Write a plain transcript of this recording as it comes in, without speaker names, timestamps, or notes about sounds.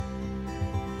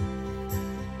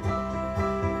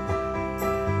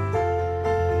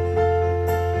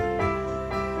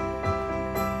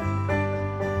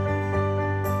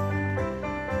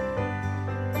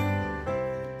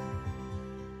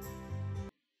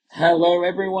Hello,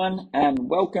 everyone, and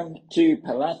welcome to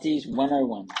Pilates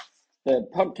 101, the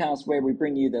podcast where we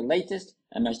bring you the latest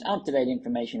and most up-to-date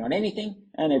information on anything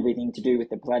and everything to do with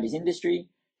the Pilates industry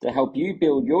to help you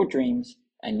build your dreams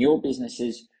and your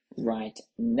businesses right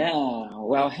now.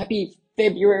 Well, happy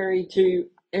February to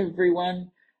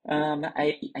everyone.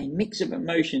 A mix of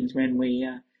emotions when we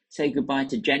say goodbye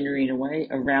to January in a way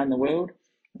around the world.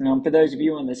 For those of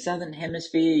you on the Southern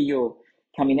Hemisphere, you're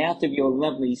coming out of your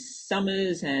lovely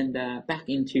summers and back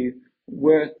into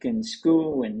work and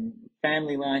school and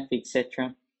family life,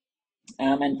 etc.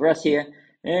 And for us here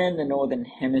in the Northern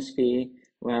Hemisphere,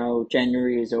 well,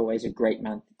 January is always a great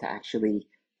month to actually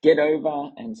get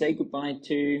over and say goodbye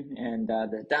to, and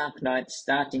the dark nights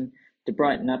starting to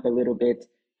brighten up a little bit,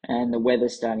 and the weather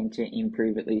starting to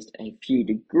improve at least a few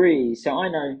degrees. So I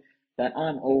know that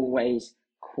I'm always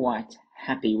quite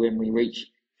happy when we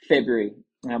reach February.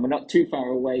 We're not too far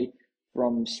away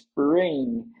from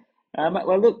spring.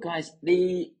 Well, look, guys,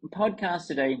 the podcast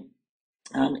today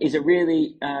is a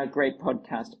really great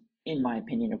podcast, in my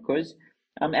opinion, of course.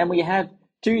 And we have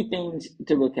two things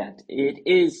to look at. It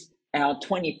is our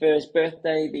 21st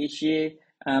birthday this year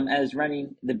as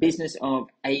running the business of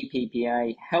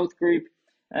APPA Health Group,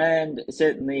 and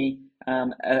certainly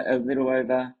a little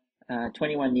over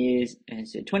 21 years,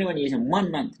 so 21 years and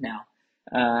 1 month now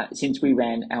since we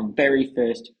ran our very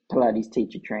first Pilates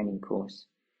teacher training course.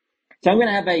 So I'm going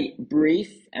to have a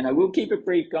brief, and I will keep it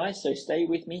brief, guys, so stay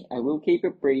with me. I will keep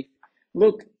it brief.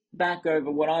 Look back over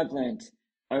what I've learned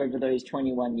over those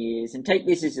 21 years and take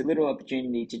this as a little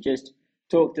opportunity to just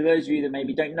talk to those of you that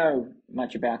maybe don't know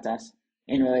much about us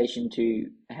in relation to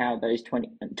how those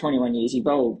 21 years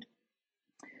evolved.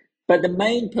 But the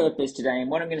main purpose today, and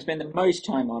what I'm going to spend the most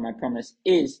time on, I promise,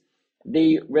 is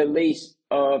the release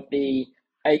of the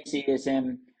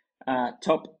ACSM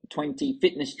top 20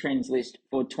 fitness trends list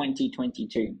for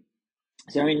 2022.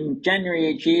 So in January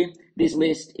each year, this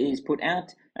list is put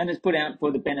out, and it's put out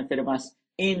for the benefit of us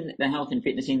in the health and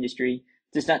fitness industry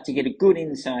to start to get a good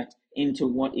insight into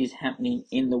what is happening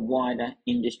in the wider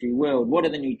industry world. What are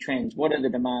the new trends? What are the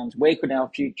demands? Where could our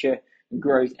future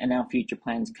growth and our future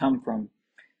plans come from?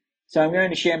 So I'm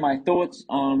going to share my thoughts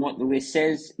on what the list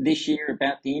says this year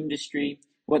about the industry,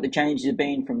 what the changes have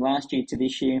been from last year to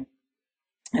this year,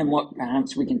 and what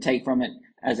perhaps we can take from it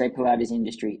as a Pilates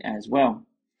industry as well.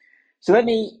 So let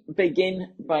me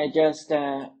begin by just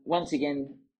once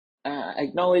again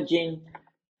acknowledging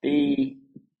the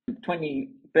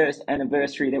 21st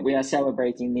anniversary that we are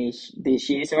celebrating this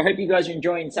year. So I hope you guys are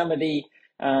enjoying some of the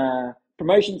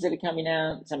promotions that are coming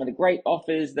out, some of the great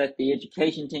offers that the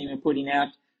education team are putting out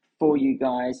for you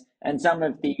guys, and some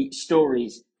of the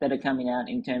stories that are coming out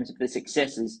in terms of the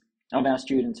successes of our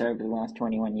students over the last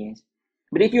 21 years.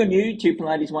 But if you're new to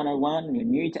Pilates 101 and you're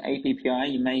new to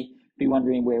APPI, you may be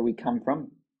wondering where we come from.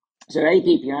 So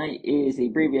APPI is the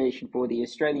abbreviation for the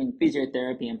Australian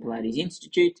Physiotherapy and Pilates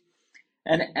Institute,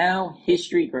 and our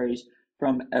history grows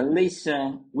from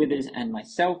Elisa Withers and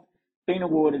myself being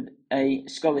awarded a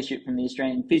scholarship from the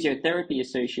Australian Physiotherapy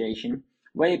Association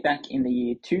way back in the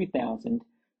year 2000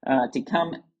 to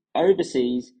come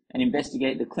overseas and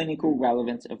investigate the clinical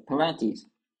relevance of Pilates.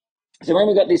 So when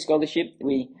we got this scholarship,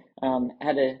 we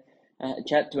had a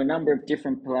chat to a number of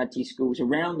different Pilates schools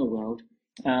around the world,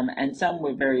 and some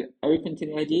were very open to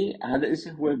the idea. Others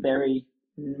were very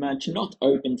much not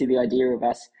open to the idea of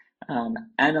us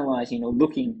analysing or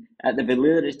looking at the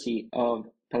validity of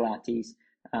Pilates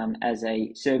as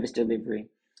a service delivery.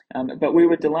 But we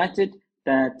were delighted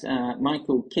that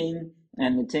Michael King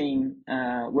and the team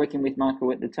working with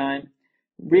Michael at the time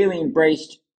really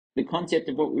embraced the concept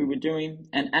of what we were doing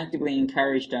and actively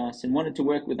encouraged us and wanted to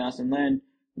work with us and learn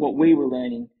what we were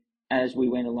learning as we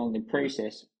went along the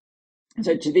process.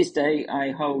 So to this day,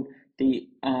 I hold the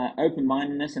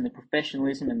open-mindedness and the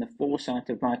professionalism and the foresight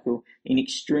of Michael in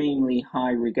extremely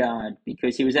high regard,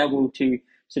 because he was able to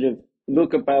sort of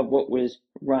look above what was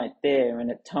right there,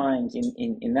 and at times,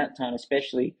 in that time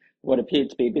especially, what appeared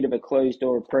to be a bit of a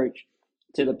closed-door approach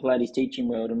to the Pilates teaching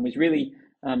world, and was really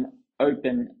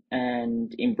open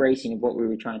and embracing of what we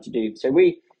were trying to do. So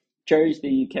we chose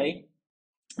the UK,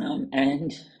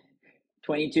 and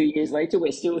 22 years later,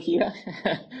 we're still here.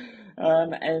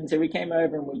 And so we came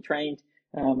over and we trained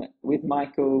with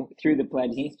Michael through the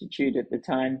Pilates Institute at the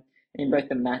time in both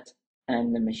the mat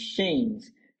and the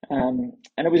machines. And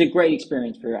it was a great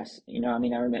experience for us. You know, I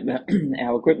mean, I remember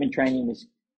our equipment training was,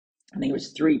 I think it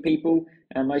was 3 people,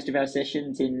 most of our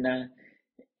sessions in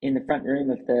the front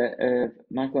room of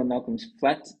Michael and Malcolm's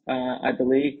flat, I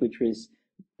believe, which was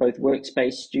both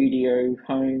workspace, studio,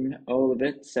 home, all of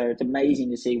it. So it's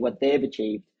amazing to see what they've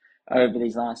achieved over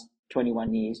these last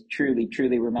 21 years. Truly,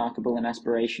 truly remarkable and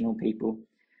aspirational people.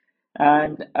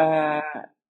 And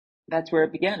that's where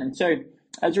it began. And so,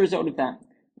 as a result of that,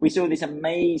 we saw this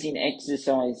amazing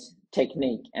exercise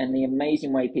technique and the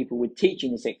amazing way people were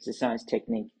teaching this exercise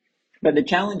technique. But the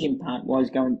challenging part was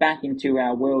going back into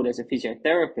our world as a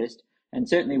physiotherapist, and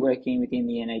certainly working within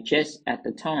the NHS at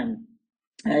the time.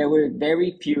 There were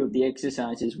very few of the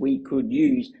exercises we could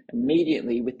use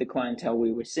immediately with the clientele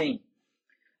we were seeing.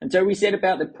 And so we set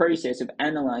about the process of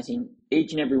analysing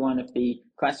each and every one of the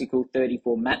classical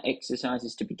 34 mat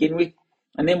exercises to begin with,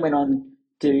 and then went on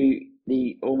to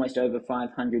the almost over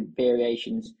 500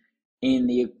 variations in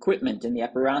the equipment and the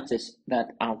apparatus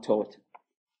that are taught.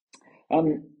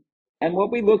 And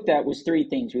what we looked at was three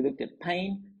things. We looked at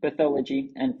pain,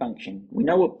 pathology, and function. We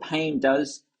know what pain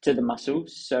does to the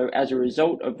muscles. So as a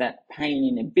result of that pain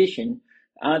inhibition,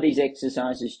 are these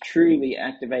exercises truly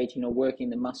activating or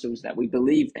working the muscles that we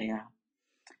believe they are?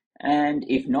 And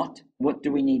if not, what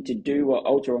do we need to do or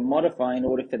alter or modify in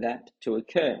order for that to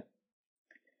occur?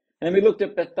 And then we looked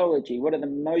at pathology. What are the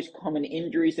most common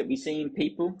injuries that we see in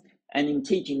people? And in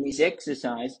teaching this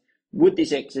exercise, would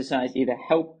this exercise either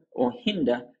help or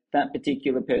hinder that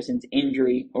particular person's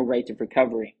injury or rate of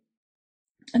recovery?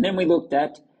 And then we looked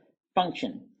at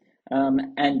function.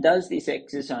 And does this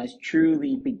exercise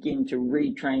truly begin to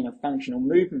retrain a functional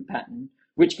movement pattern,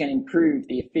 which can improve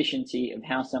the efficiency of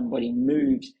how somebody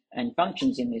moves and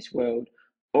functions in this world?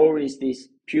 Or is this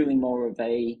purely more of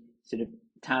a sort of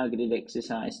targeted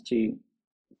exercise to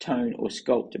tone or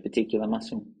sculpt a particular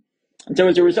muscle? And so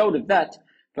as a result of that,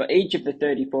 for each of the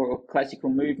 34 classical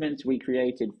movements, we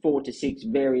created 4 to 6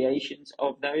 variations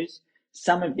of those.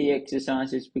 Some of the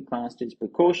exercises we classed as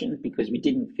precautions because we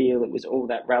didn't feel it was all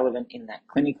that relevant in that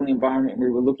clinical environment we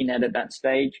were looking at that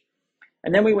stage.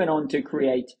 And then we went on to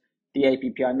create the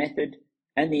APPI method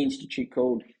and the institute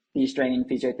called the Australian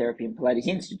Physiotherapy and Pilates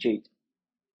Institute.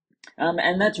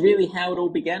 And that's really how it all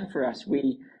began for us.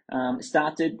 We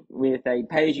started with a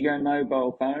pay-as-you-go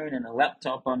mobile phone and a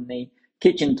laptop on the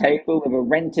kitchen table of a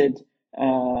rented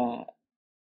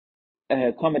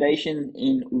accommodation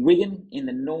in Wigan in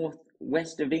the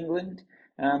northwest of England.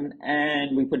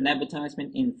 And we put an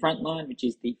advertisement in Frontline, which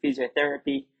is the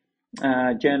physiotherapy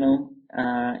journal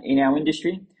in our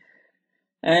industry.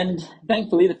 And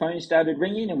thankfully, the phone started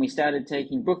ringing and we started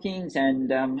taking bookings,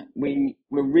 and we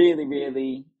were really,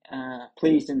 really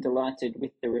pleased and delighted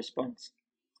with the response.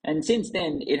 And since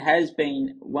then, it has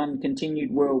been one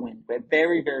continued whirlwind. We're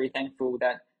very, very thankful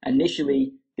that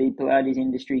initially the Pilates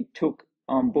industry took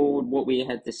on board what we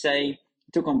had to say,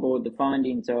 took on board the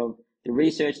findings of the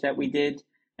research that we did,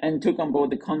 and took on board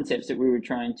the concepts that we were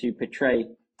trying to portray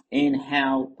in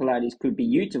how Pilates could be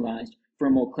utilized for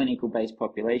a more clinical-based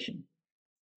population.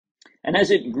 And as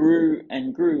it grew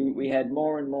and grew, we had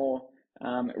more and more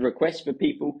requests for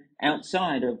people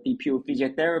outside of the pure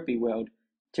physiotherapy world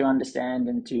to understand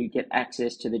and to get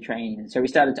access to the training. And so we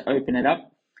started to open it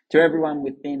up to everyone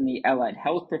within the allied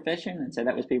health profession. And so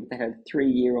that was people that had a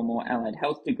 3-year or more allied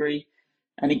health degree.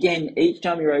 And again, each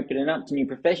time you're opening up to new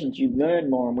professions, you learn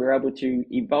more, and we're able to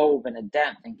evolve and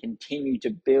adapt and continue to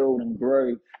build and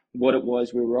grow what it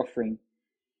was we were offering.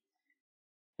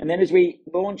 And then as we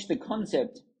launched the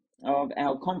concept of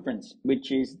our conference,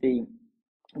 which is the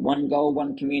One Goal,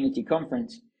 One Community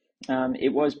Conference,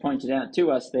 it was pointed out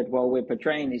to us that while we're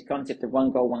portraying this concept of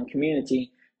one goal, one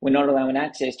community, we're not allowing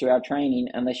access to our training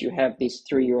unless you have this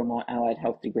 3-year or more allied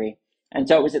health degree. And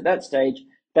so it was at that stage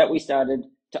that we started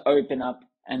to open up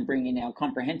and bring in our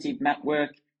comprehensive mat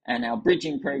work and our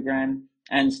bridging program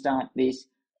and start this,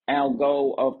 our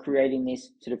goal of creating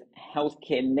this sort of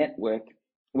healthcare network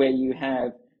where you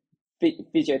have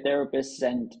physiotherapists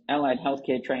and allied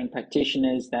healthcare trained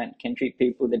practitioners that can treat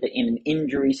people that are in an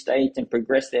injury state and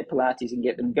progress their Pilates and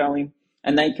get them going.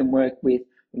 And they can work with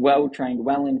well-trained,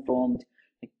 well-informed,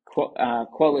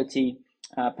 quality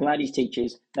Pilates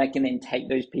teachers that can then take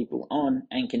those people on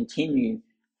and continue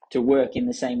to work in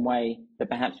the same way that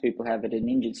perhaps people have at an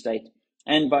injured state.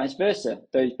 And vice versa,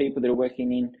 those people that are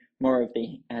working in more of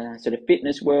the sort of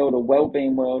fitness world or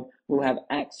well-being world will have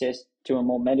access to a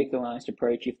more medicalized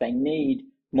approach if they need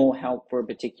more help for a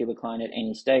particular client at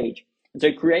any stage. And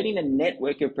so creating a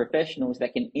network of professionals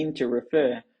that can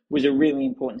inter-refer was a really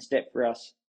important step for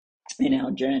us in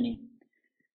our journey.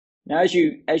 Now, as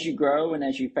you grow and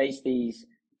as you face these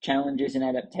challenges and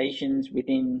adaptations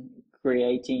within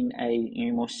creating a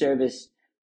more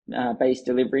service-based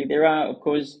delivery, there are, of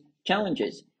course,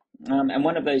 challenges. And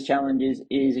one of those challenges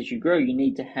is as you grow, you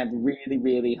need to have really,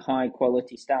 really high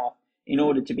quality staff in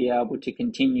order to be able to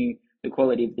continue the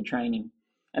quality of the training.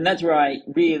 And that's where I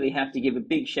really have to give a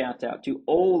big shout out to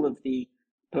all of the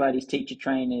Pilates teacher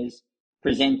trainers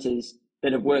presenters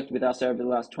that have worked with us over the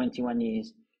last 21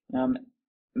 years.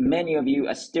 Many of you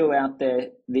are still out there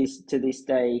to this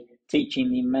day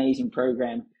teaching the amazing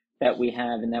program that we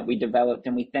have and that we developed,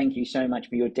 and we thank you so much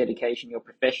for your dedication, your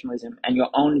professionalism, and your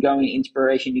ongoing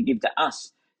inspiration you give to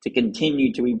us to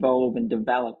continue to evolve and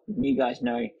develop. You guys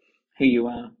know who you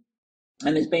are.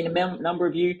 And there's been a number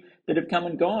of you that have come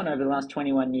and gone over the last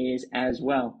 21 years as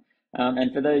well.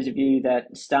 And for those of you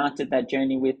that started that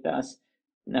journey with us,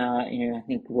 I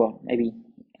think, maybe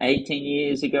 18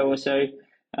 years ago or so,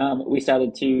 we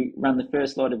started to run the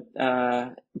first lot of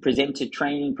presenter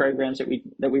training programs that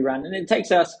we run. And it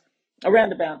takes us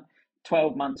around about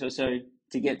 12 months or so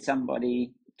to get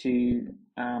somebody to,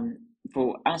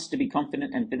 for us to be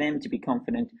confident and for them to be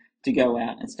confident to go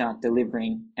out and start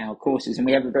delivering our courses. And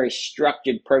we have a very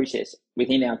structured process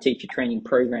within our teacher training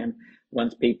program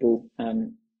once people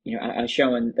are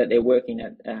shown that they're working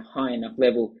at a high enough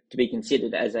level to be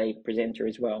considered as a presenter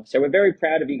as well. So we're very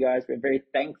proud of you guys. We're very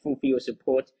thankful for your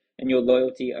support and your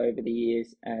loyalty over the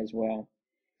years as well.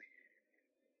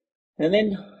 And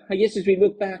then I guess as we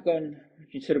look back on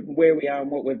sort of where we are and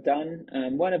what we've done,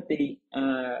 one of the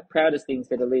proudest things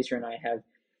that Elisa and I have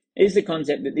is the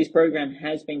concept that this program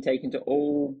has been taken to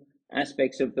all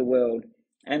aspects of the world,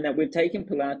 and that we've taken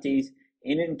Pilates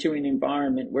into an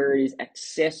environment where it is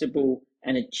accessible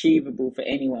and achievable for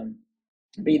anyone,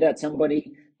 be that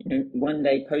somebody one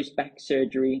day post back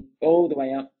surgery, all the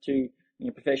way up to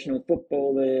professional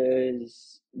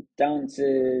footballers,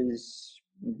 dancers,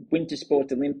 winter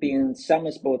sport Olympians,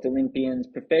 summer sport Olympians,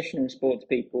 professional sports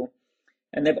people,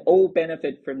 and they've all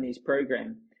benefited from this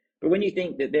program. But when you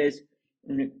think that there's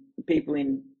people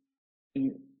in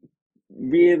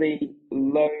really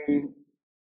low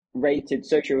rated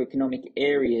socioeconomic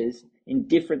areas in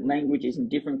different languages in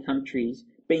different countries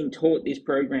being taught this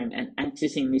program and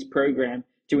accessing this program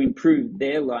to improve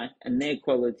their life and their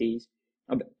qualities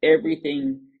of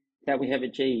everything that we have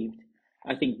achieved,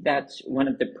 I think that's one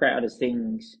of the proudest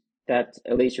things that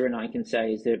Elisa and I can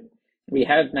say, is that we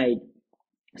have made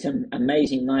some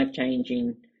amazing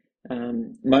life-changing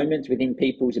moments within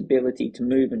people's ability to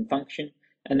move and function,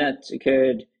 and that's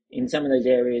occurred in some of those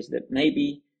areas that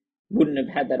maybe wouldn't have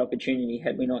had that opportunity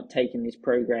had we not taken this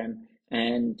program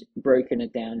and broken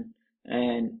it down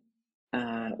and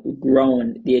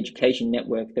grown the education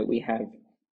network that we have.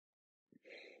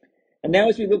 And now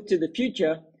as we look to the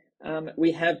future,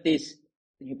 we have this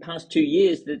past 2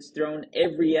 years that's thrown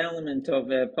every element of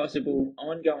a possible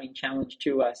ongoing challenge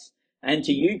to us and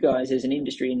to you guys as an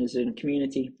industry and as a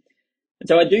community. And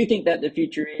so I do think that the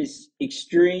future is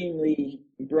extremely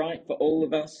bright for all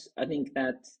of us. I think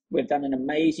that we've done an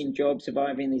amazing job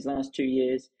surviving these last 2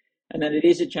 years, and that it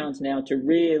is a chance now to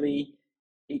really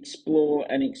explore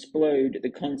and explode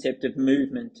the concept of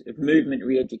movement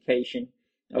re-education,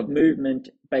 of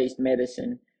movement-based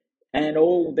medicine, and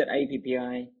all that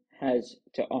APPI has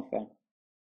to offer.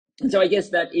 And so I guess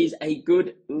that is a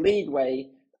good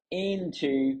leadway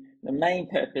into the main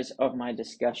purpose of my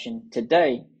discussion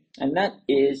today, and that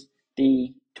is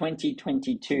the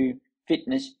 2022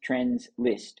 fitness trends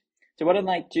list. So what I'd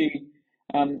like to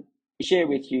share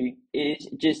with you is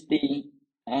just the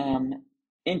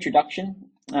introduction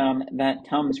that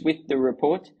comes with the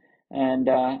report, and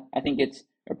I think it's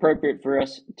appropriate for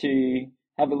us to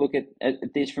have a look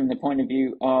at this from the point of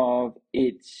view of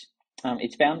its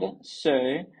founder.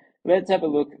 So let's have a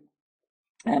look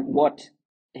at what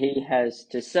he has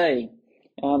to say.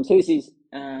 So this is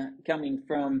coming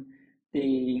from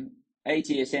the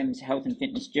ATSM's Health and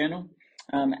Fitness Journal,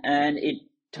 and it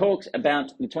talks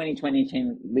about the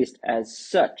 2022 list as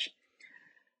such.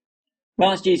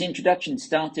 Last year's introduction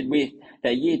started with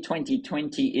the year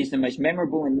 2020 is the most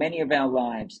memorable in many of our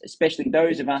lives, especially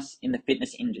those of us in the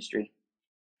fitness industry.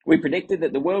 We predicted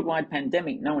that the worldwide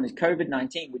pandemic known as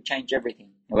COVID-19 would change everything.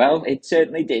 Well, it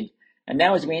certainly did. And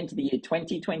now as we enter the year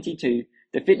 2022,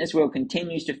 the fitness world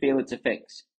continues to feel its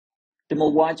effects. The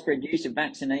more widespread use of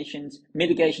vaccinations,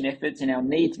 mitigation efforts, and our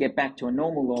need to get back to a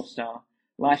normal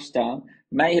lifestyle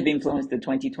may have influenced the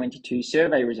 2022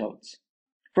 survey results.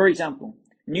 For example,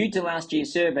 new to last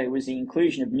year's survey was the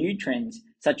inclusion of new trends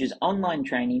such as online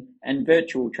training and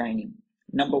virtual training,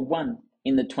 number 1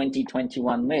 in the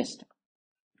 2021 list.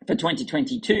 For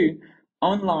 2022,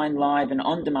 online, live, and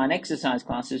on-demand exercise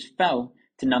classes fell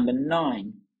to number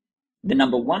 9. The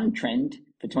number 1 trend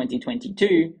for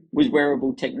 2022 was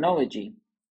wearable technology.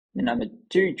 The number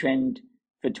 2 trend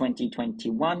for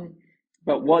 2021,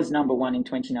 but was number 1 in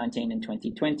 2019 and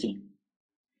 2020.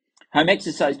 Home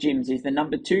exercise gyms is the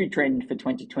number 2 trend for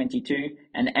 2022,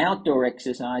 and outdoor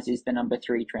exercise is the number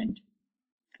 3 trend.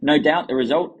 No doubt the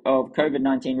result of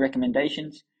COVID-19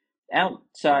 recommendations,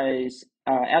 outsized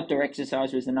outdoor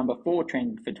exercise was the number 4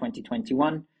 trend for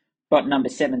 2021, but number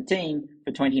 17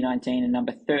 for 2019 and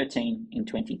number 13 in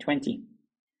 2020.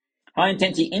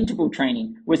 High-intensity interval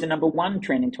training was the number 1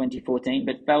 trend in 2014,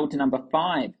 but fell to number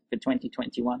 5 for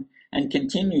 2021 and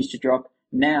continues to drop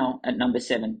now at number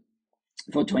 7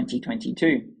 for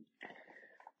 2022.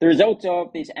 The results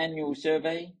of this annual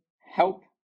survey help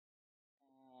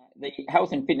the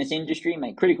health and fitness industry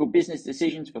make critical business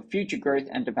decisions for future growth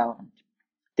and development.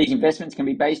 These investments can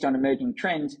be based on emerging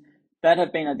trends that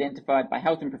have been identified by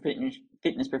health and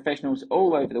fitness professionals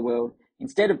all over the world,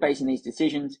 instead of basing these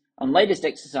decisions on latest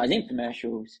exercise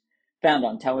infomercials found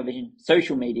on television,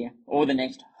 social media, or the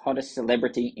next hottest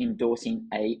celebrity endorsing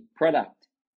a product.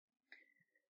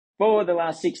 For the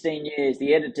last 16 years,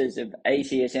 the editors of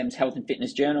ACSM's Health and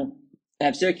Fitness Journal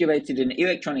have circulated an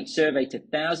electronic survey to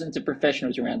thousands of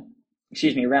professionals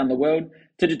around the world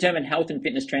to determine health and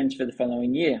fitness trends for the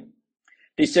following year.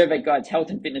 This survey guides health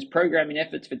and fitness programming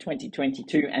efforts for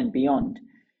 2022 and beyond.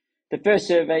 The first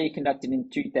survey, conducted in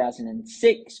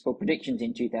 2006 for predictions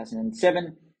in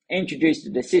 2007, introduced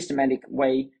a systematic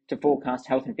way to forecast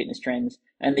health and fitness trends,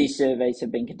 and these surveys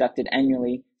have been conducted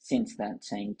annually since that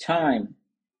same time.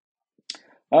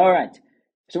 All right,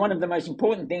 so one of the most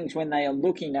important things when they are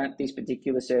looking at this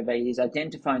particular survey is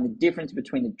identifying the difference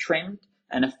between a trend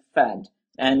and a fad,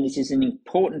 and this is an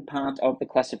important part of the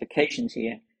classifications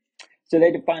here. So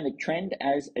they define a trend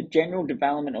as a general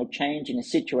development or change in a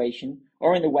situation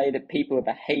or in the way that people are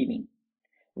behaving,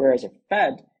 whereas a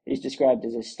fad is described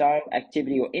as a style,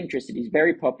 activity, or interest that is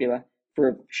very popular for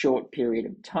a short period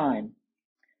of time.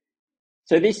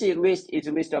 So this list is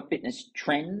a list of fitness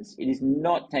trends. It is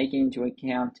not taking into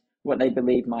account what they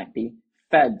believe might be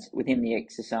fads within the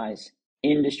exercise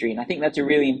industry. And I think that's a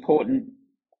really important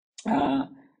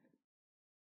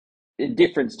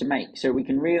difference to make, so we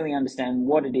can really understand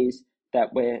what it is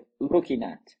that we're looking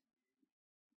at.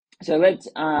 So let's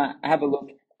have a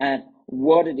look at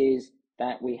what it is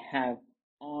that we have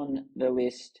on the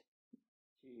list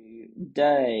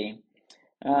today.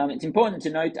 It's important to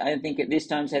note, I think at this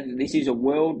time, that this is a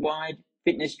worldwide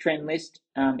fitness trend list.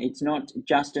 It's not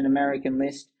just an American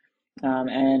list,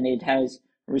 and it has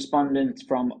respondents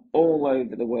from all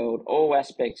over the world, all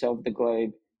aspects of the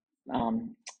globe,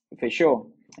 for sure.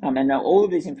 And now all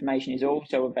of this information is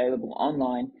also available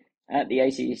online at the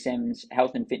ACSM's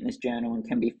Health and Fitness Journal and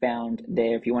can be found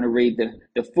there if you want to read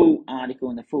the full article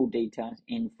and the full details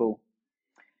in full.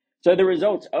 So the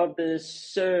results of the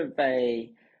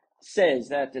survey says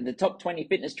that the top 20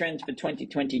 fitness trends for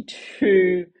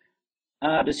 2022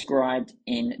 are described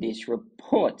in this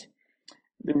report.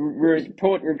 The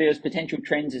report reveals potential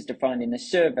trends as defined in the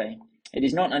survey. It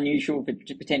is not unusual for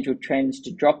potential trends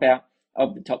to drop out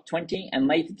of the top 20 and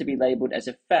later to be labeled as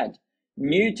a fad.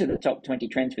 New to the top 20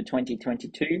 trends for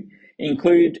 2022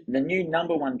 include the new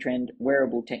number 1 trend,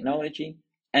 wearable technology,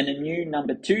 and a new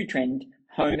number 2 trend,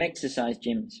 home exercise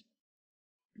gyms.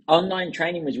 Online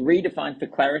training was redefined for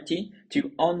clarity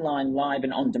to online, live,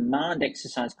 and on-demand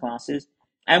exercise classes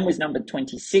and was number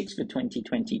 26 for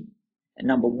 2020 and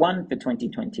number 1 for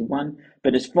 2021,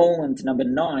 but has fallen to number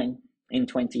 9 in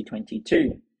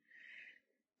 2022.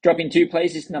 Dropping 2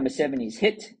 places to number 7 is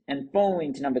HIIT, and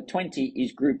falling to number 20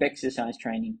 is group exercise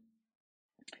training.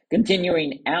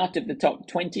 Continuing out of the top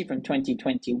 20 from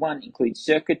 2021 includes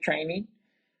circuit training,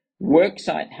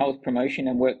 worksite health promotion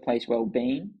and workplace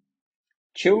well-being,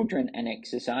 children and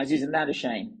exercise, isn't that a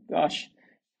shame? Gosh.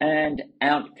 And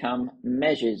outcome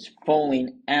measures,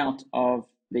 falling out of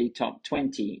the top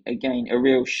 20. Again, a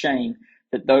real shame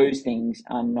that those things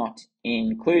are not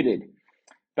included.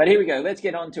 But here we go. Let's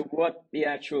get on to what the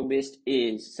actual list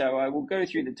is. So I will go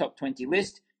through the top 20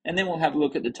 list, and then we'll have a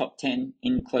look at the top 10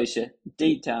 in closer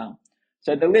detail.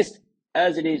 So the list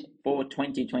as it is for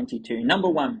 2022. Number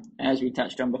 1, as we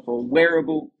touched on before,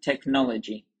 wearable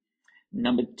technology.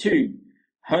 Number 2,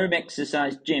 home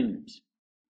exercise gyms.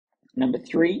 Number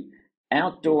 3,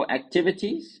 outdoor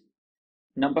activities.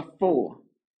 Number 4,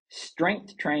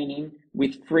 strength training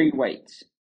with free weights.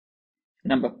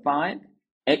 Number 5,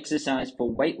 exercise for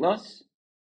weight loss.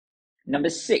 Number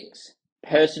 6,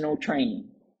 personal training.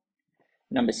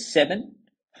 Number 7,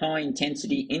 high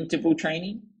intensity interval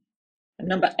training. And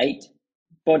number 8,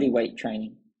 body weight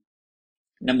training.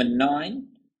 Number 9,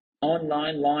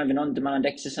 online, live, and on-demand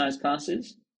exercise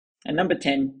classes. And number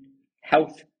 10,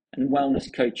 health and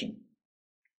wellness coaching.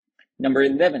 Number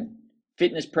 11,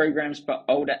 fitness programs for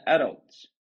older adults.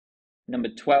 Number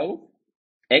 12,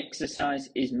 exercise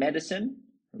is medicine.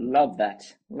 Love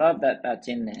that. Love that that's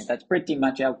in there. That's pretty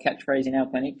much our catchphrase in our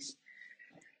clinics.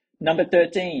 Number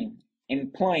 13,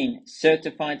 employing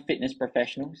certified fitness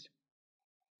professionals.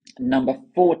 Number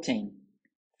 14,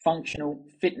 functional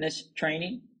fitness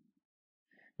training.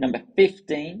 Number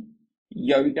 15,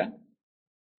 yoga.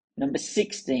 Number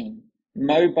 16,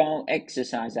 mobile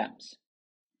exercise apps.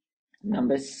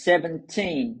 Number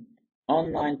 17,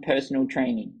 online personal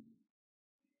training.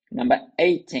 Number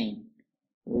 18,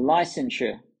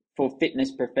 licensure for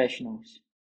fitness professionals.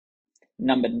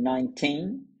 Number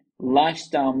 19,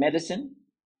 lifestyle medicine.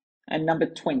 And number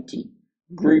 20,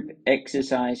 group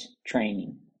exercise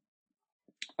training.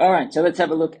 All right, so let's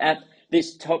have a look at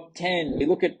this top 10. We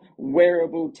look at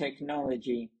wearable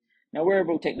technology. Now,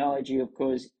 wearable technology, of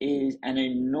course, is an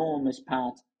enormous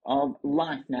part of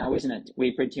life now, isn't it?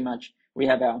 We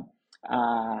have our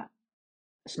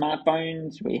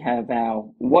smartphones, we have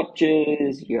our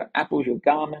watches, your Apples, your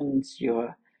Garmins,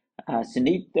 your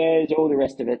Sonitos, all the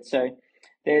rest of it. So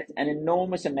there's an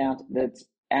enormous amount that's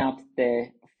out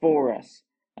there for us.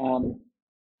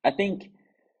 I think,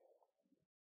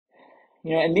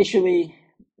 initially,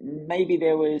 maybe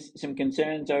there was some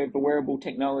concerns over wearable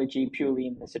technology purely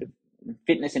in the sort of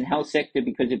fitness and health sector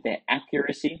because of their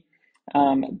accuracy.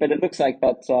 But it looks like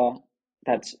that's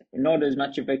not as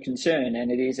much of a concern,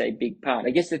 and it is a big part.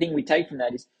 I guess the thing we take from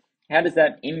that is, how does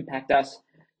that impact us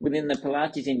within the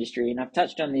Pilates industry? And I've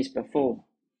touched on this before.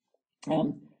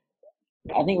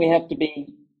 I think we have to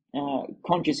be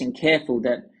conscious and careful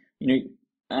that,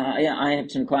 I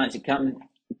have some clients that come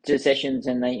to sessions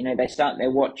and they start their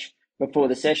watch before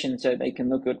the session so they can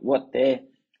look at what their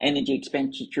energy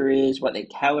expenditure is, what their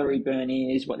calorie burn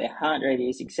is, what their heart rate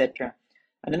is, etc.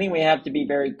 And I think we have to be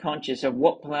very conscious of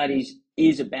what Pilates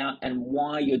is about and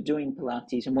why you're doing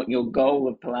Pilates and what your goal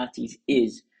of Pilates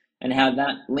is, and how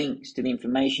that links to the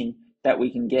information that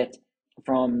we can get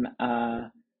from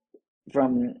a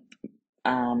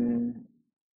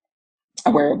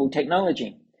wearable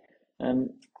technology.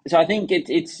 So I think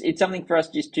it's something for us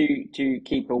just to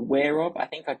keep aware of. I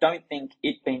don't think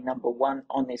it being number one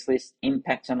on this list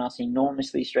impacts on us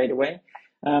enormously straight away.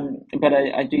 But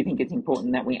I do think it's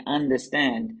important that we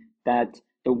understand that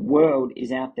the world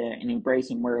is out there and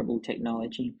embracing wearable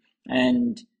technology,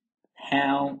 and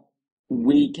how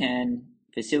we can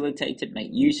facilitate it,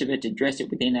 make use of it, address it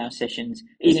within our sessions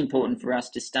is important for us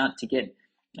to start to get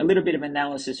a little bit of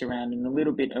analysis around and a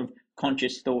little bit of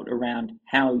conscious thought around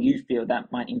how you feel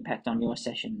that might impact on your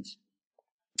sessions.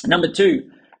 Number 2,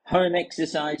 home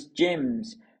exercise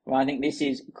gyms. Well, I think this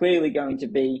is clearly going to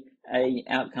be an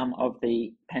outcome of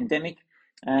the pandemic.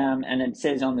 And it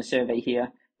says on the survey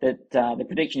here that the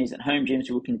prediction is that home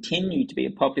gyms will continue to be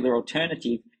a popular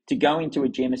alternative to going to a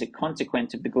gym as a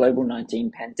consequence of the global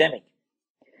 19 pandemic.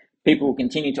 People will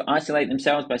continue to isolate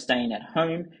themselves by staying at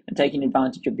home and taking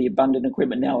advantage of the abundant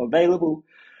equipment now available,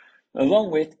 along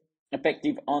with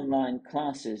effective online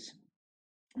classes.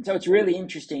 So it's really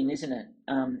interesting, isn't it,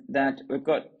 that we've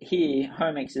got here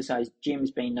home exercise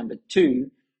gyms being number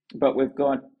 2, but we've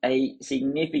got a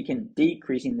significant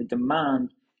decrease in the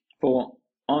demand for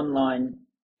online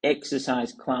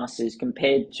exercise classes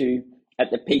compared to at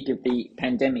the peak of the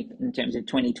pandemic in terms of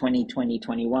 2020,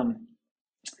 2021.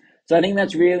 So I think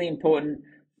that's really important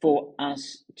for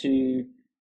us to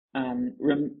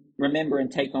remember and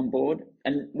take on board.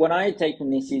 And what I take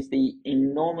from this is the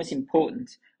enormous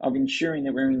importance of ensuring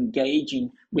that we're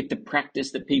engaging with the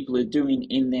practice that people are doing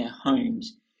in their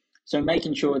homes. So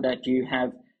making sure that you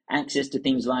have access to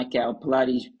things like our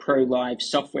Pilates Pro Live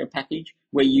software package,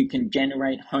 where you can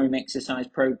generate home exercise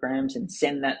programs and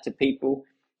send that to people,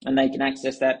 and they can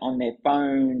access that on their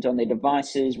phones, on their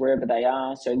devices, wherever they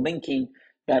are. So linking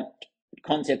that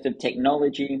concept of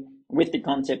technology with the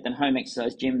concept that home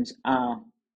exercise gyms are,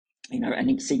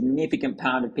 a significant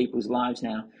part of people's lives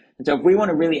now. And so if we want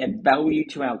to really add value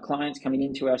to our clients coming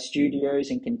into our studios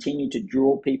and continue to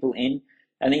draw people in,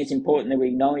 I think it's important that we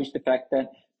acknowledge the fact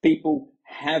that people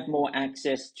have more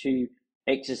access to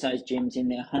exercise gyms in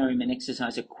their home and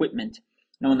exercise equipment.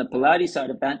 Now, on the Pilates side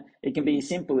of that, it can be as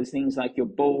simple as things like your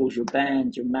balls, your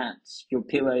bands, your mats, your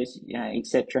pillows,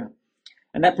 etc.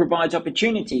 And that provides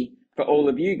opportunity for all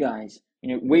of you guys.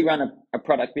 We run a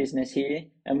product business here,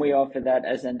 and we offer that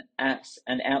as an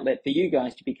outlet for you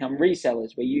guys to become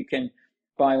resellers, where you can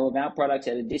buy all of our products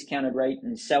at a discounted rate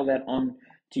and sell that on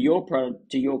to your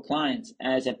clients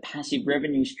as a passive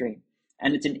revenue stream.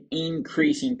 And it's an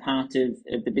increasing part of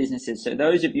the businesses. So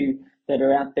those of you that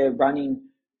are out there running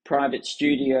private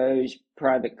studios,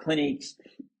 private clinics,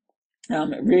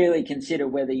 really consider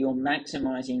whether you're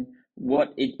maximizing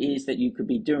what it is that you could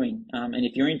be doing. And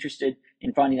if you're interested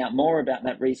in finding out more about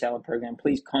that reseller program,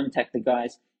 please contact the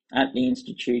guys at the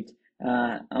Institute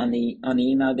on the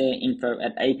email there,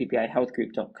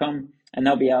 info@appihealthgroup.com, and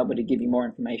they'll be able to give you more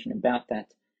information about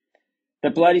that. The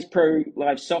Pilates Pro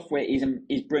Live software is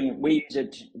brilliant. We use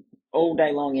it all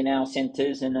day long in our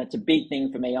centers, and it's a big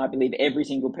thing for me. I believe every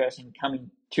single person coming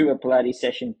to a Pilates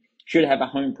session should have a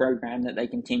home program that they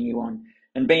continue on.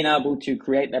 And being able to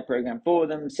create that program for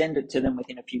them, send it to them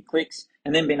within a few clicks,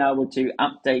 and then being able to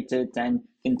update it and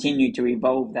continue to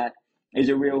evolve that is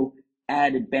a real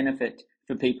added benefit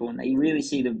for people. And they really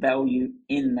see the value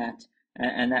in that,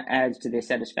 and that adds to their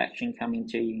satisfaction coming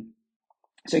to you.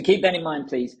 So keep that in mind,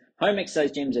 please. Home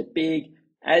exercise gyms are big.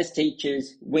 As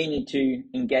teachers, we need to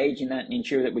engage in that and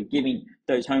ensure that we're giving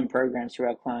those home programs to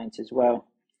our clients as well.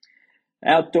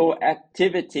 Outdoor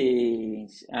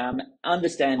activities,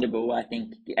 understandable, I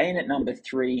think. In at number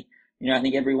 3, I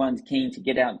think everyone's keen to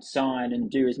get outside and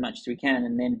do as much as we can.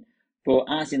 And then for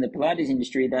us in the Pilates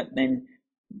industry, that then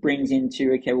brings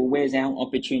into, okay, well, where's our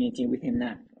opportunity within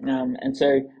that? And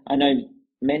so I know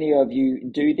many of you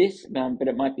do this, but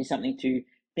it might be something to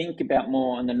think about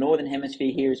more on the Northern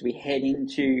Hemisphere here as we head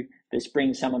into the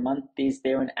spring, summer month. Is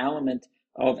there an element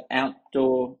of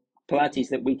outdoor Pilates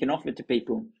that we can offer to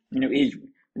people? Is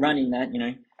running that,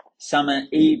 summer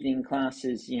evening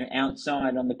classes,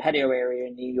 outside on the patio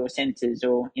area near your centers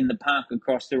or in the park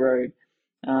across the road.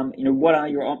 What are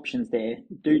your options there?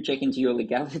 Do check into your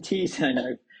legalities. I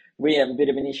know we have a bit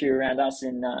of an issue around us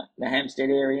in the Hampstead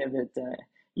area that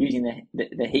using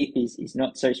the heath is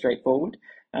not so straightforward.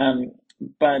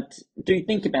 But do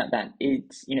think about that.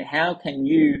 It's, how can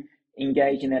you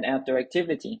engage in that outdoor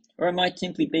activity? Or it might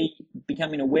simply be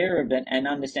becoming aware of it and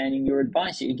understanding your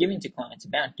advice that you're giving to clients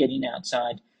about getting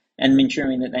outside and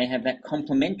ensuring that they have that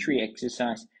complementary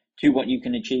exercise to what you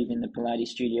can achieve in the Pilates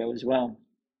studio as well.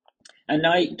 And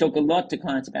I talk a lot to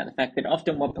clients about the fact that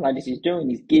often what Pilates is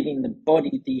doing is giving the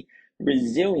body the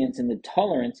resilience and the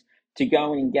tolerance to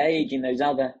go and engage in those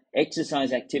other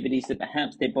exercise activities that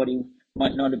perhaps their body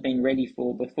might not have been ready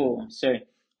for before. So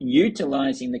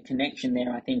utilizing the connection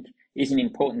there, I think, is an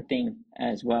important thing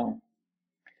as well.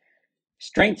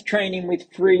 Strength training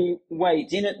with free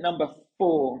weights in at number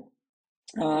 4.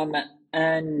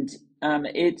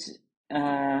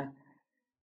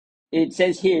 It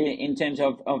says here in terms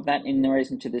of that in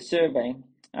relation to the survey,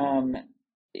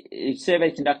 a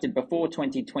survey conducted before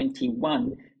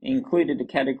 2021 included a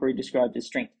category described as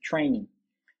strength training.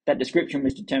 That description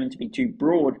was determined to be too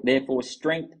broad, therefore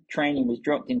strength training was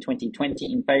dropped in 2020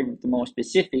 in favor of the more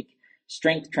specific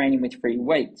strength training with free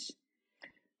weights.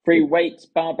 Free weights,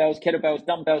 barbells, kettlebells,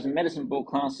 dumbbells, and medicine ball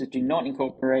classes do not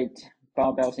incorporate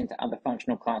barbells into other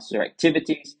functional classes or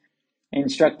activities.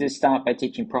 Instructors start by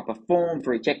teaching proper form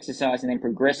for each exercise and then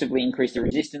progressively increase the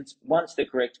resistance once the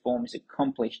correct form is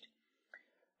accomplished.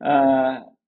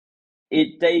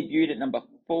 It debuted at number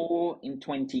 4 in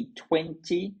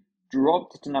 2020,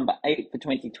 dropped to number 8 for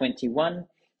 2021,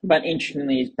 but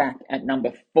interestingly is back at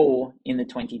number 4 in the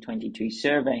 2022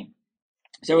 survey.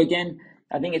 So again,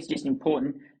 I think it's just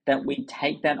important that we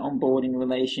take that on board in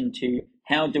relation to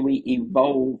how do we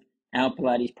evolve our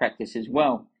Pilates practice as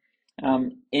well.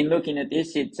 In looking at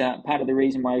this, it's part of the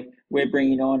reason why we're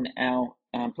bringing on our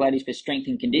Pilates for Strength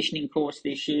and Conditioning course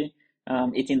this year.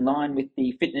 It's in line with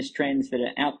the fitness trends that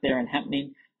are out there and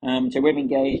happening. So we've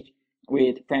engaged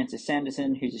with Francis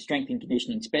Sanderson, who's a strength and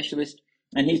conditioning specialist,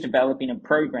 and he's developing a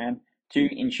program to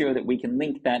ensure that we can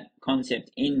link that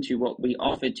concept into what we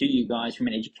offer to you guys from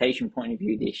an education point of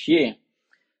view this year.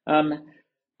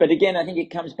 But again, I think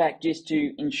it comes back just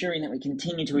to ensuring that we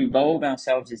continue to evolve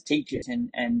ourselves as teachers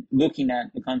and looking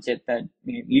at the concept that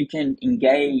you can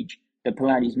engage the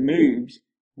Pilates moves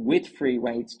with free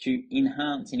weights to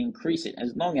enhance and increase it,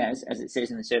 as long as it says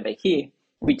in the survey here,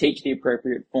 we teach the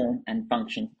appropriate form and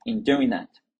function in doing that.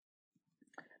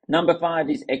 Number 5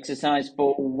 is exercise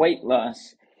for weight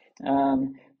loss.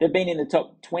 They've been in the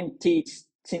top 20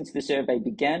 since the survey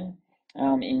began.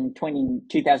 In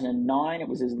 2009, it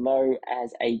was as low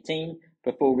as 18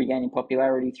 before regaining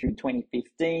popularity through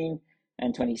 2015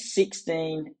 and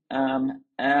 2016.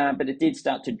 But it did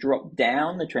start to drop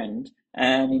down the trend.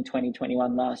 And in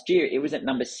 2021 last year, it was at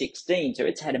number 16. So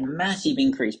it's had a massive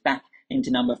increase back into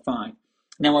number 5.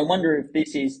 Now, I wonder if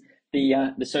this is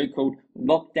the so-called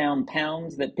lockdown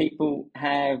pounds that people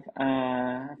have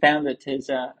found that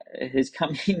has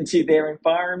come into their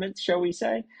environment, shall we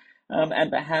say,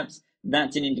 and perhaps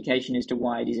that's an indication as to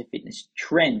why it is a fitness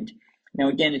trend. Now,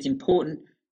 again, it's important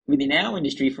within our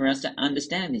industry for us to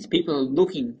understand this. People are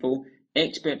looking for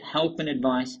expert help and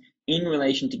advice in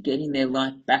relation to getting their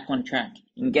life back on track,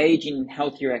 engaging in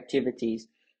healthier activities,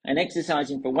 and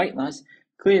exercising for weight loss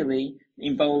clearly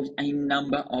involves a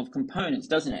number of components,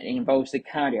 doesn't it? It involves the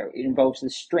cardio, it involves the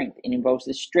strength, it involves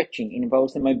the stretching, it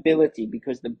involves the mobility,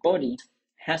 because the body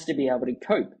has to be able to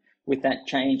cope with that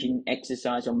change in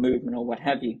exercise or movement or what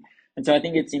have you. And so I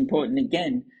think it's important,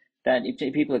 again, that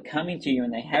if people are coming to you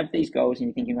and they have these goals and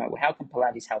you're thinking, right, well, how can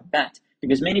Pilates help that?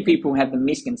 Because many people have the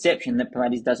misconception that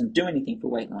Pilates doesn't do anything for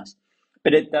weight loss,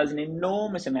 but it does an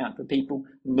enormous amount for people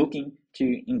looking to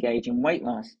engage in weight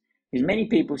loss. Because many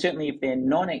people, certainly if they're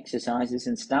non-exercisers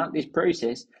and start this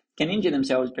process, can injure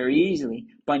themselves very easily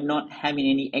by not having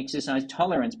any exercise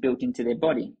tolerance built into their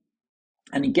body.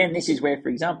 And again, this is where, for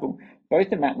example, both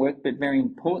the mat work, but very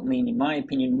importantly, and in my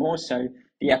opinion, more so,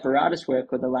 the apparatus work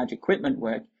or the large equipment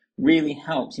work really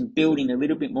helps in building a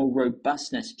little bit more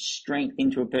robustness, strength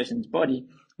into a person's body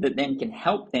that then can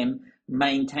help them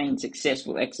maintain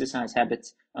successful exercise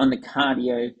habits on the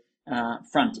cardio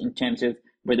front, in terms of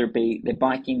whether it be they're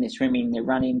biking, they're swimming, they're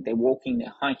running, they're walking,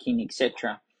 they're hiking,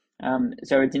 etc.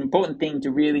 So it's an important thing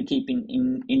to really keep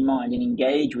in mind and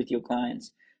engage with your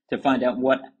clients to find out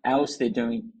what else they're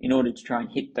doing in order to try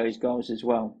and hit those goals as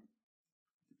well.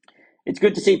 It's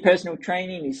good to see personal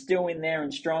training is still in there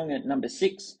and strong at number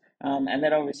 6. And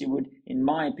that obviously would, in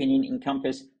my opinion,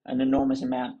 encompass an enormous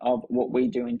amount of what we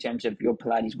do in terms of your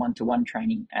Pilates one-to-one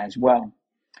training as well.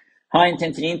 High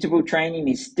intensity interval training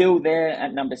is still there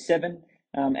at number 7.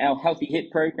 Our Healthy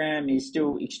HIIT program is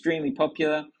still extremely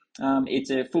popular.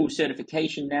 It's a full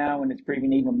certification now, and it's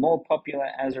proving even more popular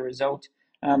as a result.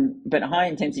 But high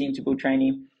intensity interval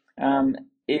training,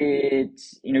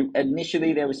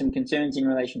 initially there were some concerns in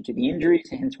relation to the injuries,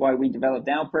 hence why we developed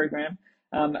our program.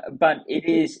 But it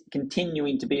is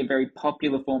continuing to be a very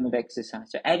popular form of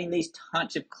exercise. So adding these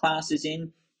types of classes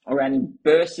in, or adding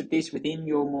bursts of this within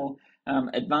your more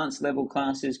advanced level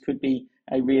classes, could be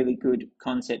a really good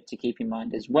concept to keep in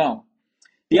mind as well.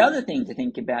 The other thing to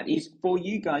think about is for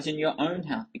you guys in your own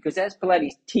health, because as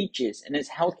Pilates teachers and as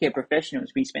healthcare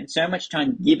professionals, we spend so much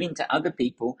time giving to other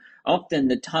people. Often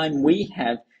the time we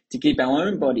have to keep our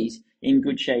own bodies in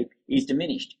good shape is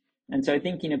diminished. And so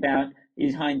thinking about,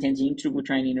 is high intensity interval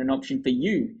training an option for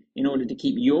you in order to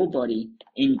keep your body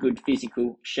in good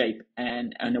physical shape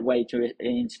and a way to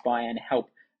inspire and help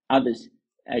others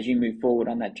as you move forward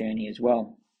on that journey as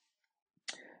well.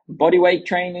 Bodyweight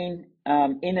training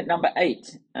in at number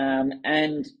 8.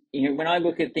 And when I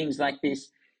look at things like this,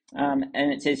 and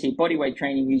it says here, bodyweight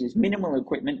training uses minimal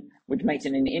equipment, which makes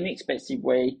it an inexpensive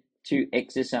way to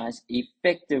exercise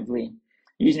effectively.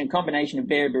 Using a combination of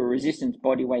variable resistance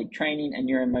bodyweight training and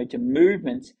neuromotor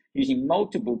movements using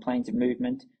multiple planes of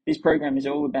movement, this program is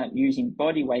all about using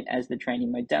bodyweight as the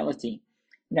training modality.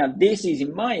 Now, this is,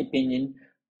 in my opinion,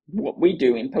 what we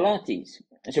do in Pilates.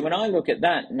 So when I look at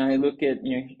that, and I look at,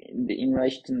 in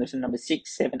relation to this number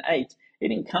 6, 7, 8,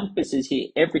 it encompasses here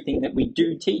everything that we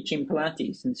do teach in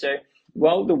Pilates. And so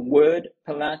while the word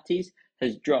Pilates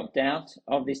has dropped out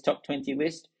of this top 20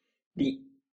 list, the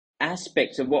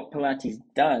aspects of what Pilates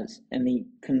does and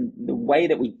the way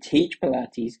that we teach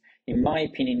Pilates, in my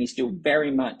opinion, is still very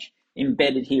much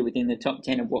embedded here within the top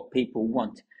 10 of what people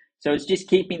want. So it's just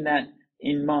keeping that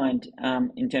in mind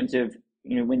in terms of,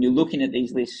 when you're looking at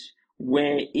these lists,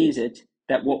 where is it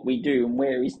that what we do and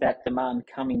where is that demand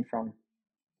coming from?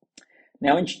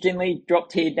 Now, interestingly,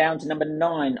 dropped here down to number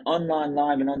 9, online,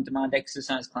 live and on-demand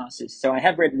exercise classes. So I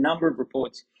have read a number of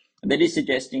reports that is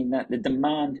suggesting that the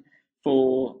demand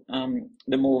for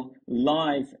the more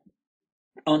live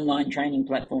online training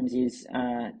platforms is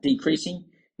decreasing.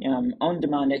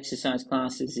 On-demand exercise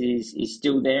classes is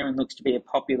still there and looks to be a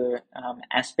popular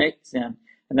aspect. And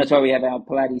that's why we have our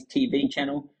Pilates TV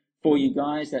channel for you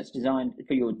guys. That's designed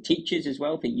for your teachers as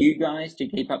well, for you guys to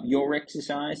keep up your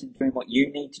exercise and doing what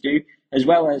you need to do, as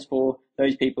well as for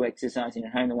those people exercising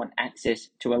at home that want access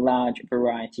to a large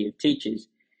variety of teachers.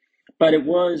 But it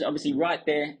was obviously right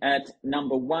there at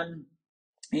number 1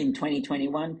 in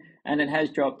 2021, and it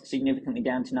has dropped significantly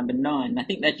down to number 9. I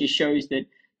think that just shows that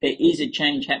there is a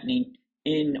change happening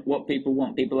in what people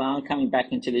want. People are coming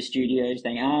back into the studios.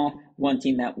 They are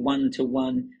wanting that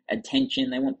one-to-one attention.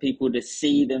 They want people to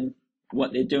see them,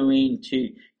 what they're doing, to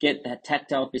get that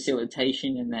tactile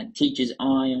facilitation and that teacher's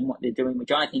eye on what they're doing,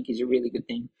 which I think is a really good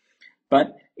thing.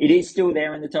 But it is still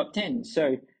there in the top 10.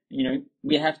 So,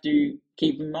 we have to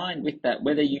keep in mind with that,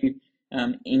 whether you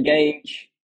engage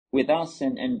with us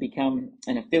and become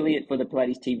an affiliate for the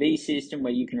Pilates TV system,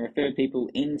 where you can refer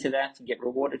people into that and get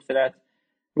rewarded for that.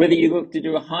 Whether you look to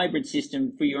do a hybrid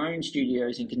system for your own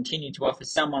studios and continue to offer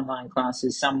some online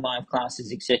classes, some live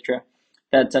classes, etc.,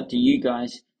 that's up to you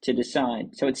guys to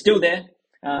decide. So it's still there.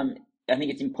 I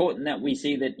think it's important that we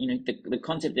see that the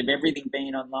concept of everything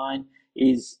being online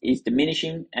is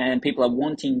diminishing, and people are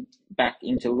wanting back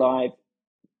into live,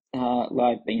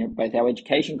 both our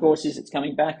education courses that's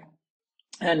coming back,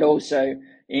 and also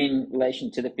in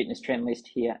relation to the fitness trend list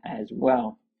here as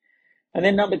well. And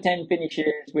then number 10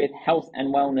 finishes with health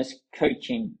and wellness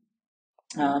coaching.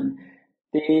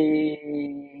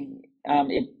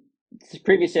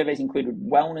 Previous surveys included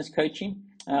wellness coaching,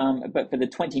 but for the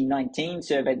 2019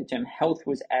 survey, the term health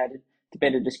was added to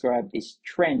better describe this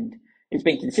trend. It's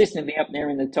been consistently up there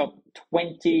in the top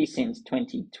 20 since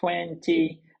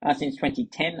 2020, since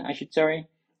 2010, I should say.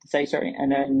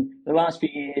 And then the last few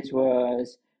years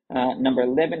was number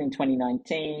 11 in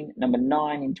 2019, number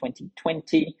 9 in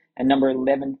 2020, and number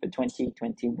 11 for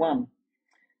 2021.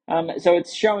 So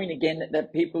it's showing again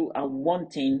that people are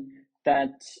wanting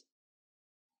that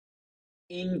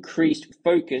increased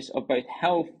focus of both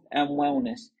health and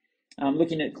wellness,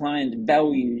 looking at client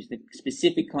values, the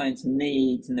specific client's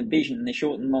needs and the vision, the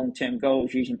short and long-term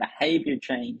goals, using behavior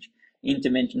change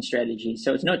intervention strategies.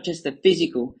 So it's not just the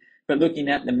physical, but looking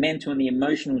at the mental and the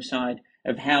emotional side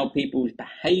of how people's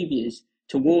behaviors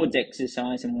towards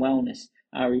exercise and wellness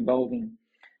are evolving.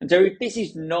 And so if this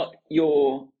is not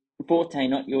your forte,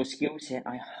 not your skill set,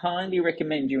 I highly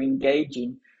recommend you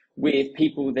engaging with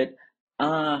people that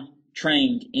are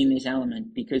trained in this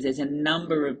element, because there's a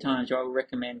number of times where I will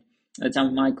recommend that some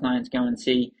of my clients go and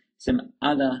see some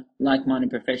other like-minded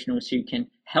professionals who can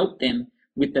help them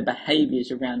with the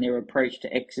behaviors around their approach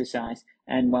to exercise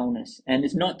and wellness. And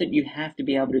it's not that you have to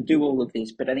be able to do all of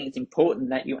this, but I think it's important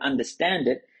that you understand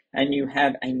it and you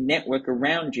have a network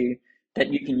around you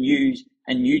that you can use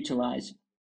and utilize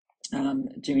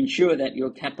to ensure that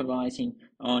you're capitalizing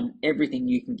on everything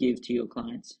you can give to your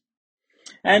clients.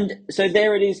 And so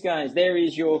there it is, guys. There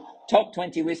is your top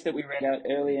 20 list that we read out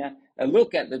earlier. A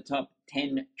look at the top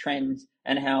 10 trends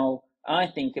and how I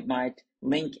think it might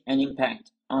link and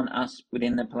impact on us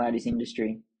within the Pilates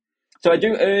industry. So I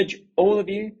do urge all of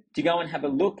you to go and have a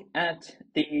look at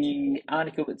the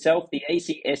article itself, the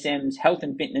ACSM's Health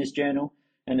and Fitness Journal,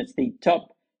 and it's the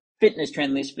top fitness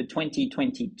trend list for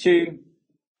 2022.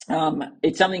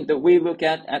 It's something that we look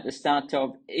at the start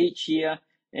of each year.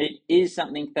 It is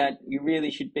something that you really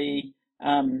should be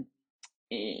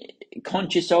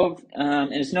conscious of,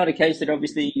 and it's not a case that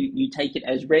obviously you take it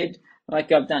as read,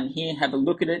 like I've done here. Have a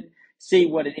look at it, see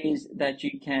what it is that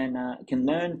you can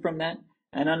learn from that,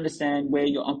 and understand where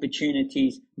your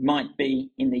opportunities might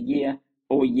be in the year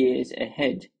or years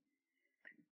ahead.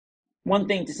 One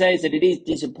thing to say is that it is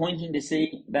disappointing to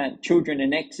see that children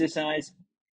and exercise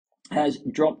has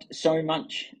dropped so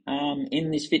much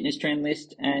in this fitness trend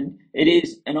list, and it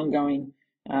is an ongoing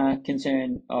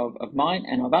concern of mine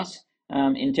and of us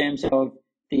in terms of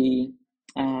the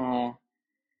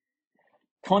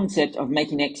concept of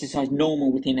making exercise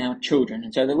normal within our children.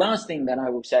 And so the last thing that I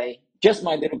will say, just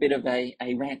my little bit of a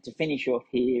rant to finish off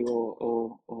here,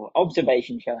 or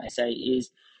observation, shall I say, is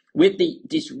with the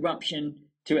disruption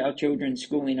to our children's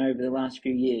schooling over the last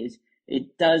few years,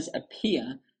 it does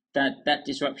appear that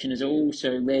disruption has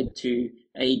also led to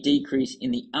a decrease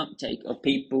in the uptake of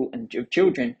people and of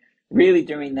children really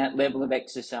doing that level of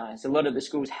exercise. A lot of the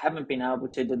schools haven't been able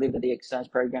to deliver the exercise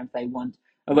programs they want.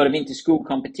 A lot of inter-school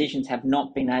competitions have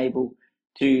not been able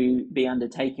to be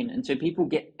undertaken. And so people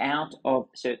get out of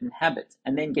certain habits,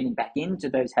 and then getting back into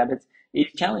those habits is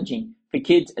challenging for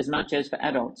kids as much as for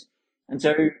adults. And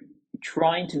so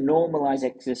trying to normalize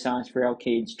exercise for our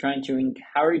kids, trying to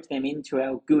encourage them into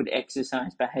our good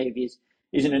exercise behaviors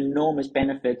is an enormous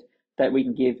benefit that we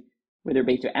can give, whether it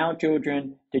be to our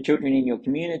children, to children in your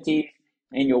communities,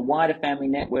 in your wider family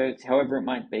networks, however it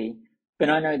might be. But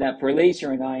I know that for Elisa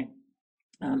and I,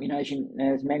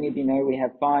 as many of you know, we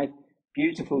have 5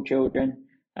 beautiful children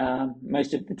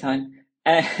most of the time,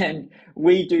 and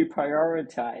we do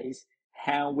prioritize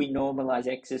how we normalize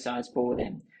exercise for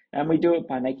them. And we do it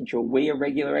by making sure we are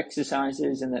regular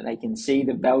exercisers and that they can see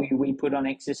the value we put on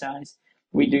exercise.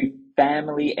 We do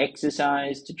family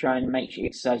exercise to try and make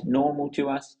exercise normal to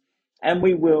us. And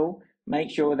we will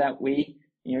make sure that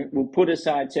we'll put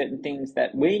aside certain things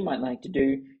that we might like to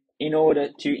do in order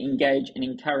to engage and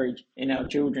encourage in our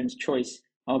children's choice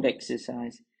of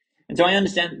exercise. And so I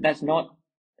understand that's not,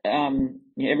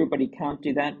 everybody can't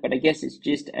do that, but I guess it's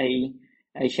just a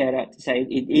shout out to say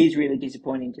it is really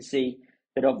disappointing to see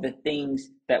that of the things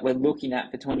that we're looking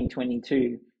at for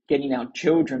 2022, getting our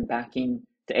children back into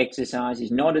exercise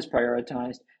is not as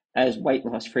prioritized as weight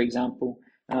loss, for example.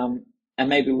 And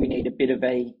maybe we need a bit of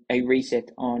a reset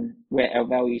on where our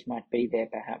values might be there,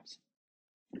 perhaps.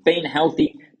 Being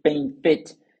healthy, being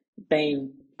fit,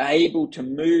 being able to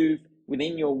move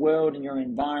within your world and your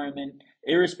environment,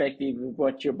 irrespective of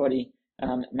what your body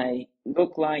may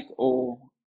look like or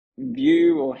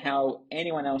view or how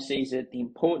anyone else sees it, the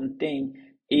important thing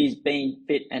is being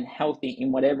fit and healthy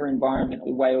in whatever environment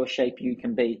or way or shape you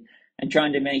can be, and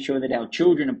trying to make sure that our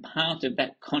children are part of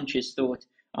that conscious thought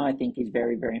I think is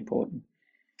very, very important.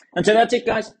 And so that's it,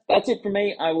 guys. That's it for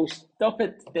me. I will stop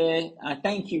it there. I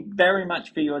thank you very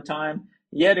much for your time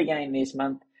yet again this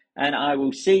month. And I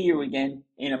will see you again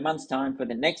in a month's time for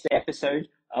the next episode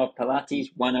of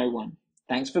Pilates 101.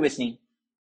 Thanks for listening.